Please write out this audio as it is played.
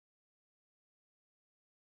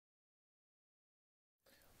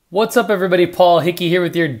What's up everybody, Paul Hickey here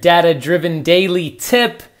with your data-driven daily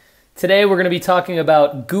tip. Today we're going to be talking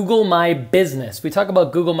about Google My Business. We talk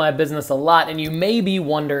about Google My Business a lot, and you may be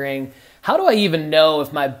wondering, how do I even know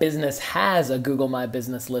if my business has a Google My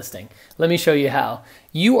Business listing? Let me show you how.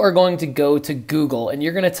 You are going to go to Google and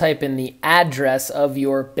you're going to type in the address of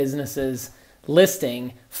your business's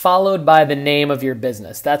listing followed by the name of your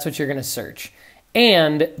business. That's what you're going to search.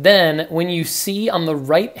 And then when you see on the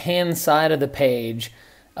right-hand side of the page,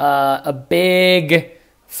 a big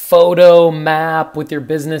photo map with your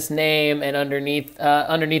business name, and underneath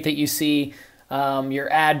it you see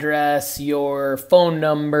your address, your phone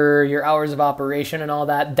number, your hours of operation, and all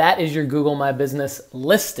that. That is your Google My Business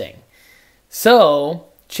listing. So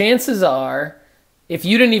chances are, if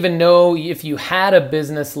you didn't even know if you had a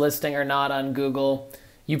business listing or not on Google,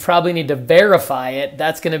 you probably need to verify it.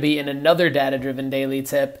 That's going to be in another data-driven daily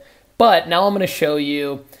tip. But now I'm going to show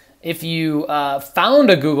you, if you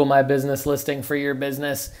found a Google My Business listing for your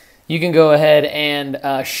business, you can go ahead and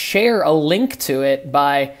share a link to it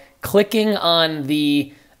by clicking on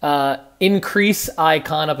the increase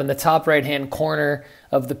icon up in the top right-hand corner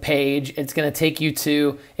of the page. It's going to take you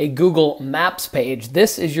to a Google Maps page.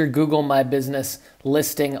 This is your Google My Business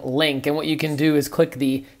listing link. And what you can do is click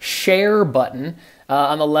the share button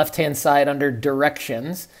on the left-hand side under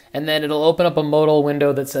directions, and then it'll open up a modal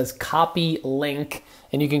window that says copy link.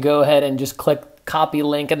 And you can go ahead and just click copy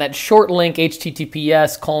link, and that short link,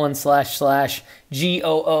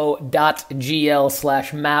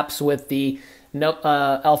 https://goo.gl/maps with the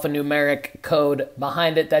alphanumeric code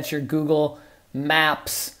behind it. That's your Google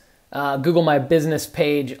Maps, Google My Business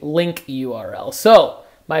page link URL. So,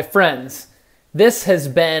 my friends, this has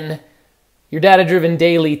been your data-driven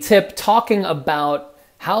daily tip talking about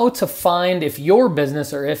how to find if your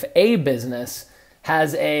business or if a business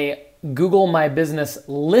has a Google My Business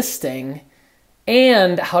listing,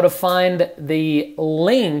 and how to find the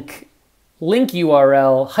link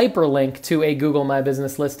URL, hyperlink to a Google My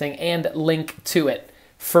Business listing and link to it.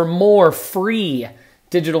 For more free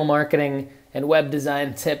digital marketing and web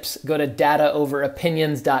design tips, go to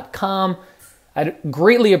dataoveropinions.com. I'd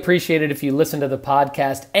greatly appreciate it if you listen to the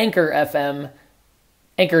podcast,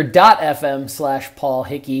 anchor.fm/Paul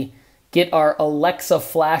Hickey. Get our Alexa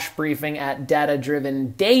flash briefing at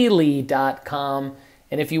datadrivendaily.com.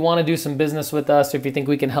 And if you want to do some business with us, or if you think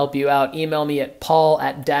we can help you out, email me at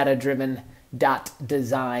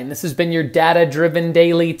paul@datadriven.design. This has been your Data Driven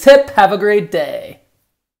Daily Tip. Have a great day.